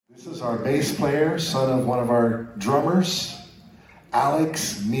This is our bass player, son of one of our drummers,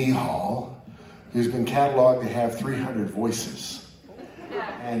 Alex Mehall, who's been cataloged to have 300 voices.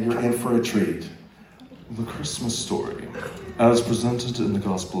 And you're in for a treat. The Christmas story, as presented in the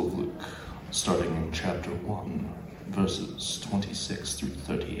Gospel of Luke, starting in chapter 1, verses 26 through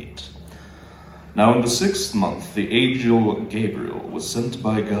 38. Now in the 6th month, the angel Gabriel was sent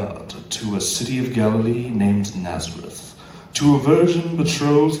by God to a city of Galilee named Nazareth, to a virgin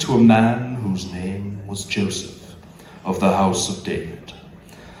betrothed to a man whose name was Joseph, of the house of David.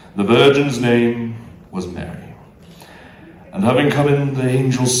 The virgin's name was Mary. And having come in, the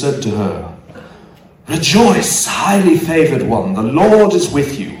angel said to her, "Rejoice, highly favored one, the Lord is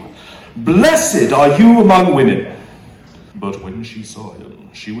with you. Blessed are you among women." But when she saw him,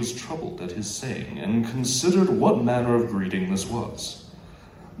 she was troubled at his saying, and considered what manner of greeting this was.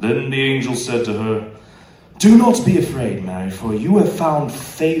 Then the angel said to her, "Do not be afraid, Mary, for you have found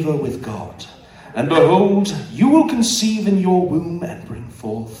favor with God. And behold, you will conceive in your womb and bring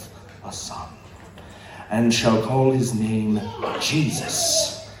forth a son, and shall call his name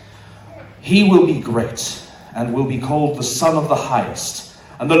Jesus. He will be great, and will be called the Son of the Highest.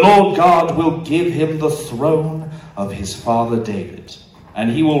 And the Lord God will give him the throne of his father David. And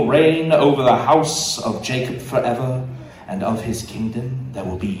he will reign over the house of Jacob forever, and of his kingdom there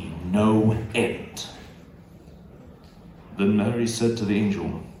will be no end." Then Mary said to the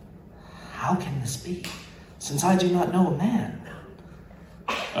angel, "How can this be, since I do not know a man?"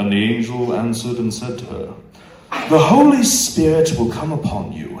 And the angel answered and said to her, "The Holy Spirit will come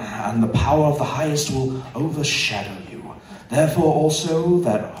upon you, and the power of the Highest will overshadow you. Therefore also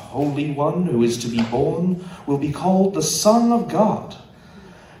that Holy One who is to be born will be called the Son of God.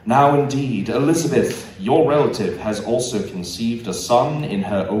 Now indeed, Elizabeth, your relative, has also conceived a son in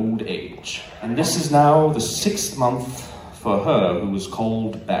her old age. And this is now the 6th month for her who is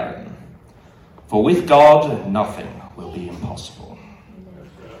called barren. For with God nothing will be impossible."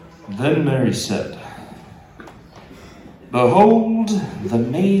 Then Mary said, "Behold, the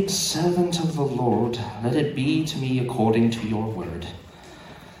maidservant of the Lord, let it be to me according to your word."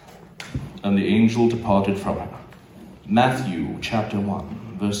 And the angel departed from her. Matthew chapter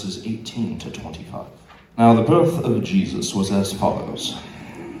 1, verses 18 to 25. Now the birth of Jesus was as follows.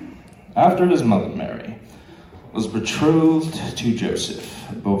 After his mother Mary was betrothed to Joseph,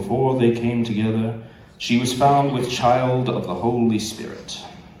 before they came together, she was found with child of the Holy Spirit.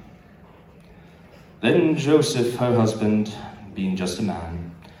 Then Joseph, her husband, being just a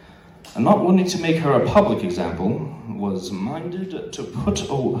man, and not wanting to make her a public example, was minded to put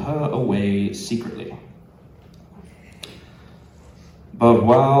her away secretly. But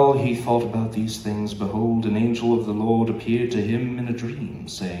while he thought about these things, behold, an angel of the Lord appeared to him in a dream,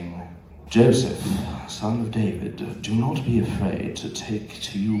 saying, "Joseph, son of David, do not be afraid to take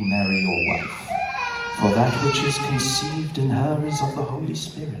to you Mary your wife, for that which is conceived in her is of the Holy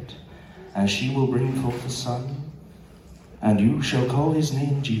Spirit. And she will bring forth a son, and you shall call his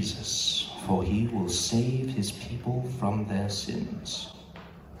name Jesus, for he will save his people from their sins."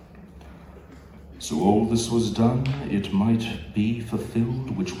 So all this was done, it might be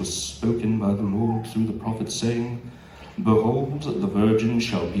fulfilled, which was spoken by the Lord through the prophet, saying, "Behold, the virgin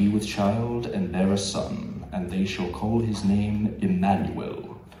shall be with child, and bear a son, and they shall call his name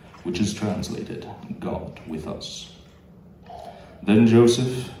Emmanuel," which is translated, God with us. Then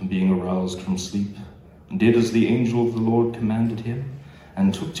Joseph, being aroused from sleep, did as the angel of the Lord commanded him,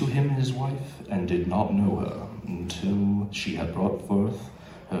 and took to him his wife, and did not know her until she had brought forth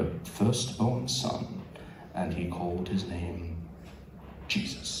her firstborn son, and he called his name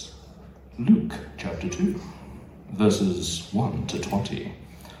Jesus. Luke chapter 2, verses 1 to 20.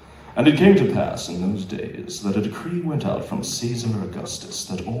 And it came to pass in those days that a decree went out from Caesar Augustus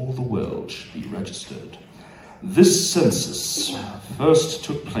that all the world should be registered. This census first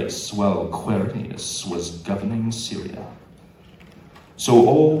took place while Quirinius was governing Syria. So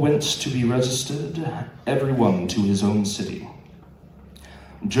all went to be registered, everyone to his own city.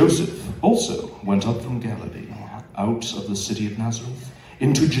 Joseph also went up from Galilee, out of the city of Nazareth,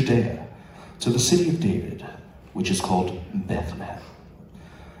 into Judea, to the city of David, which is called Bethlehem,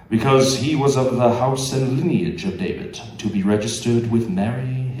 because he was of the house and lineage of David, to be registered with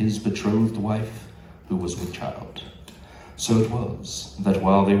Mary, his betrothed wife, who was with child. So it was that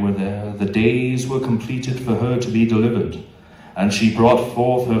while they were there, the days were completed for her to be delivered, and she brought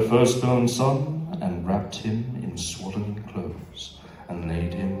forth her firstborn son, and wrapped him in swaddling clothes, and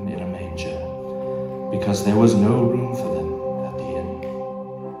laid him in a manger, because there was no room for them at the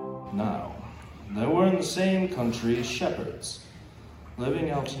inn. Now there were in the same country shepherds,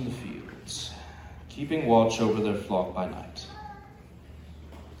 living out in the fields, keeping watch over their flock by night.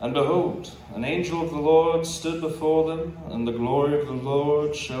 And behold, an angel of the Lord stood before them, and the glory of the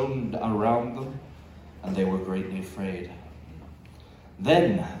Lord shone around them, and they were greatly afraid.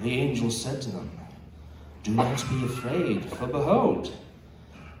 Then the angel said to them, "Do not be afraid, for behold,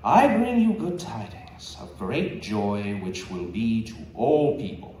 I bring you good tidings of great joy, which will be to all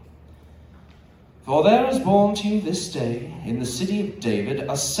people. For there is born to you this day in the city of David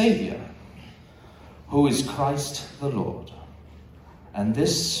a Savior, who is Christ the Lord. And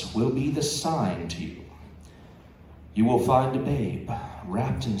this will be the sign to you. You will find a babe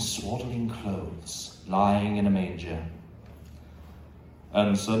wrapped in swaddling clothes, lying in a manger."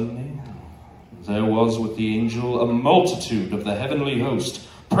 And suddenly there was with the angel a multitude of the heavenly host,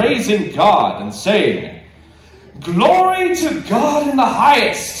 praising God and saying, "Glory to God in the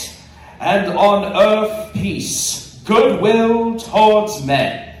highest, and on earth peace, goodwill towards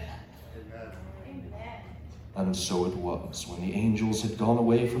men." And so it was, when the angels had gone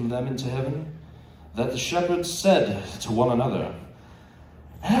away from them into heaven, that the shepherds said to one another,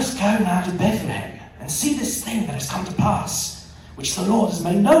 "Let us go now to Bethlehem, and see this thing that has come to pass, which the Lord has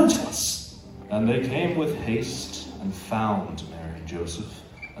made known to us." And they came with haste, and found Mary and Joseph,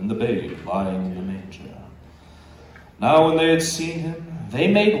 and the babe lying in the manger. Now when they had seen him, they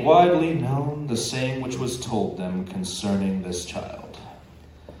made widely known the saying which was told them concerning this child.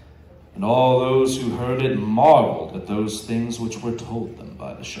 And all those who heard it marveled at those things which were told them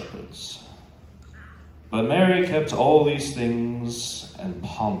by the shepherds. But Mary kept all these things and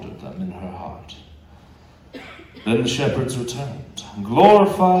pondered them in her heart. Then the shepherds returned,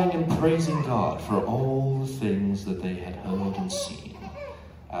 glorifying and praising God for all the things that they had heard and seen,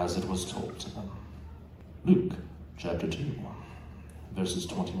 as it was told to them. Luke chapter 2, verses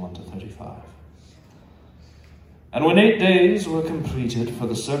 21 to 35. And when 8 days were completed for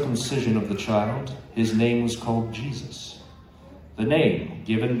the circumcision of the child, his name was called Jesus, the name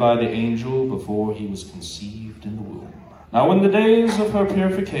given by the angel before he was conceived in the womb. Now when the days of her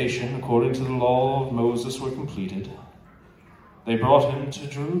purification, according to the law of Moses, were completed, they brought him to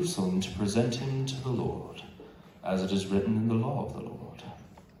Jerusalem to present him to the Lord, as it is written in the law of the Lord.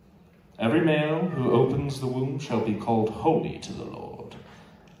 Every male who opens the womb shall be called holy to the Lord,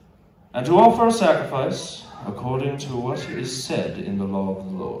 and to offer a sacrifice, according to what is said in the law of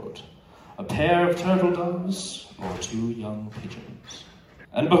the Lord, a pair of turtle doves or 2 young pigeons.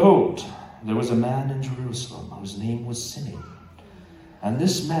 And behold, there was a man in Jerusalem whose name was Simeon, and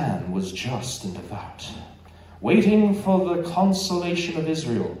this man was just and devout, waiting for the consolation of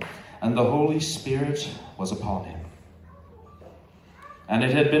Israel, and the Holy Spirit was upon him. And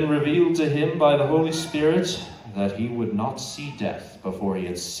it had been revealed to him by the Holy Spirit that he would not see death before he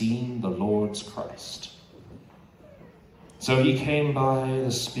had seen the Lord's Christ. So he came by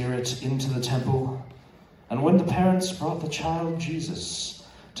the Spirit into the temple, and when the parents brought the child Jesus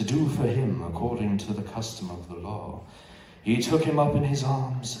to do for him according to the custom of the law, he took him up in his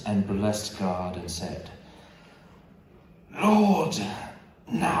arms and blessed God and said, "Lord,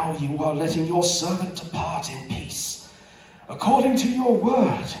 now you are letting your servant depart in peace, according to your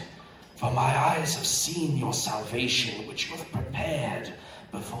word, for my eyes have seen your salvation, which you have prepared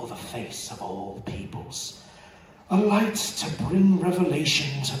before the face of all peoples, a light to bring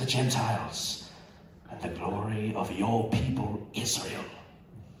revelation to the Gentiles, and the glory of your people Israel."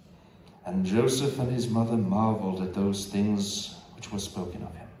 And Joseph and his mother marveled at those things which were spoken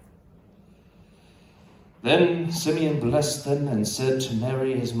of him. Then Simeon blessed them and said to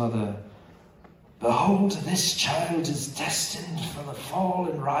Mary his mother, "Behold, this child is destined for the fall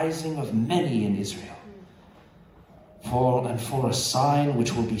and rising of many in Israel, for a sign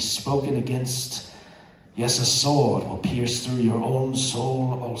which will be spoken against. Yes, a sword will pierce through your own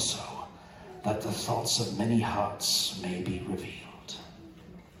soul also, that the thoughts of many hearts may be revealed."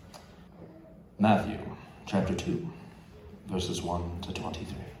 Matthew chapter 2, verses 1 to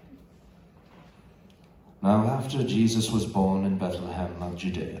 23. Now after Jesus was born in Bethlehem of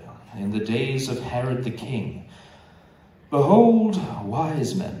Judea, in the days of Herod the king, behold,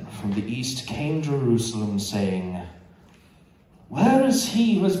 wise men from the east came to Jerusalem, saying, "Where is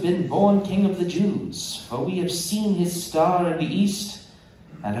he who has been born King of the Jews? For we have seen his star in the east,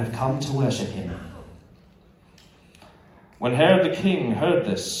 and have come to worship him." When Herod the king heard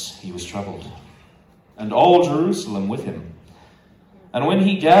this, he was troubled, and all Jerusalem with him. And when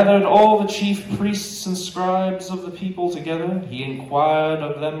he gathered all the chief priests and scribes of the people together, he inquired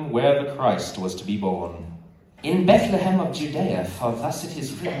of them where the Christ was to be born. "In Bethlehem of Judea, for thus it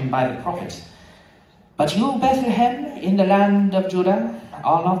is written by the prophet, But you, Bethlehem, in the land of Judah,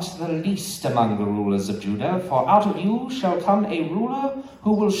 are not the least among the rulers of Judah, for out of you shall come a ruler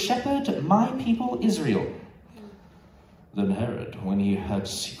who will shepherd my people Israel." Then Herod, when he had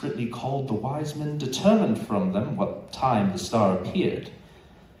secretly called the wise men, determined from them what time the star appeared.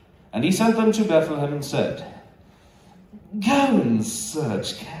 And he sent them to Bethlehem and said, "Go and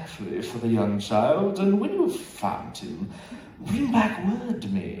search carefully for the young child, and when you have found him, bring back word to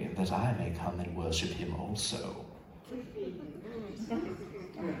me, that I may come and worship him also."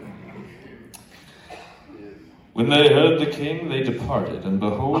 When they heard the king, they departed, and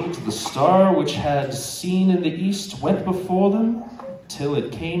behold, the star which had seen in the east went before them, till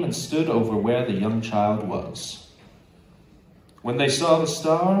it came and stood over where the young child was. When they saw the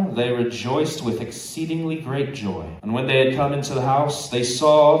star, they rejoiced with exceedingly great joy. And when they had come into the house, they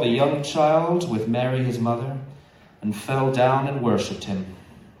saw the young child with Mary his mother, and fell down and worshipped him.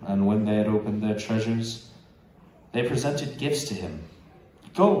 And when they had opened their treasures, they presented gifts to him,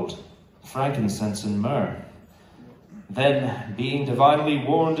 gold, frankincense, and myrrh. Then, being divinely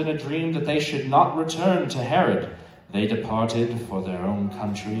warned in a dream that they should not return to Herod, they departed for their own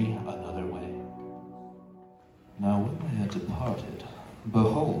country another way. Now when they had departed,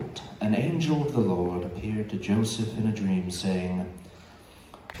 behold, an angel of the Lord appeared to Joseph in a dream, saying,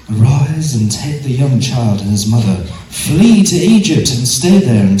 "Arise and take the young child and his mother, flee to Egypt and stay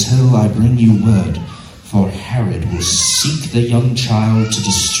there until I bring you word, for Herod will seek the young child to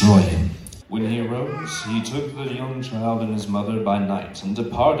destroy him." When he arose, he took the young child and his mother by night, and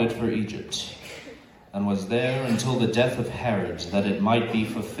departed for Egypt, and was there until the death of Herod, that it might be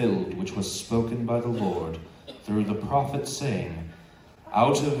fulfilled which was spoken by the Lord through the prophet, saying,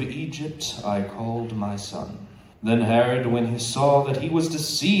 "Out of Egypt I called my son." Then Herod, when he saw that he was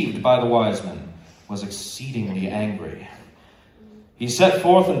deceived by the wise men, was exceedingly angry. He set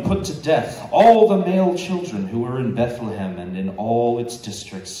forth and put to death all the male children who were in Bethlehem and in all its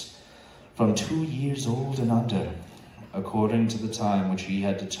districts, from 2 years old and under, according to the time which he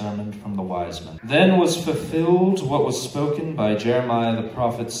had determined from the wise men. Then was fulfilled what was spoken by Jeremiah the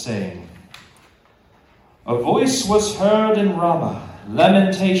prophet, saying, "A voice was heard in Ramah,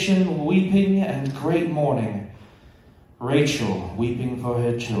 lamentation, weeping, and great mourning, Rachel weeping for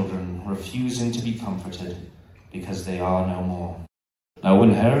her children, refusing to be comforted, because they are no more." Now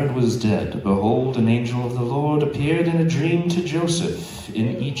when Herod was dead, behold, an angel of the Lord appeared in a dream to Joseph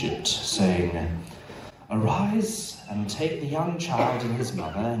in Egypt, saying, "Arise and take the young child and his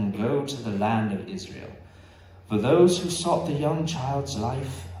mother, and go to the land of Israel, for those who sought the young child's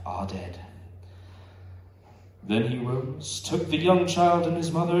life are dead." Then he rose, took the young child and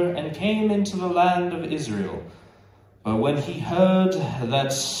his mother, and came into the land of Israel. But when he heard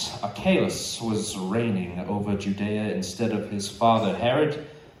that Archelaus was reigning over Judea instead of his father Herod,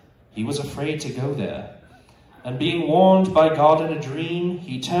 he was afraid to go there. And being warned by God in a dream,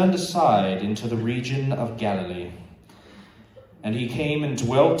 he turned aside into the region of Galilee. And he came and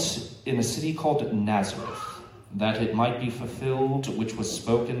dwelt in a city called Nazareth, that it might be fulfilled which was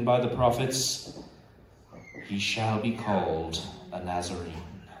spoken by the prophets, "He shall be called a Nazarene."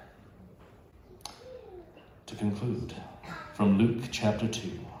 To conclude, from Luke chapter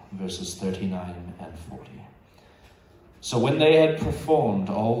 2, verses 39 and 40. So when they had performed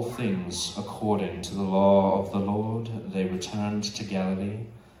all things according to the law of the Lord, they returned to Galilee,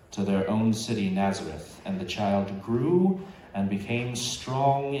 to their own city Nazareth. And the child grew and became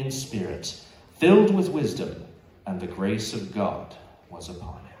strong in spirit, filled with wisdom, and the grace of God was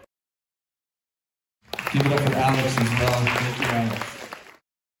upon him. Give it up for Alex Mehall. Thank you, Alex.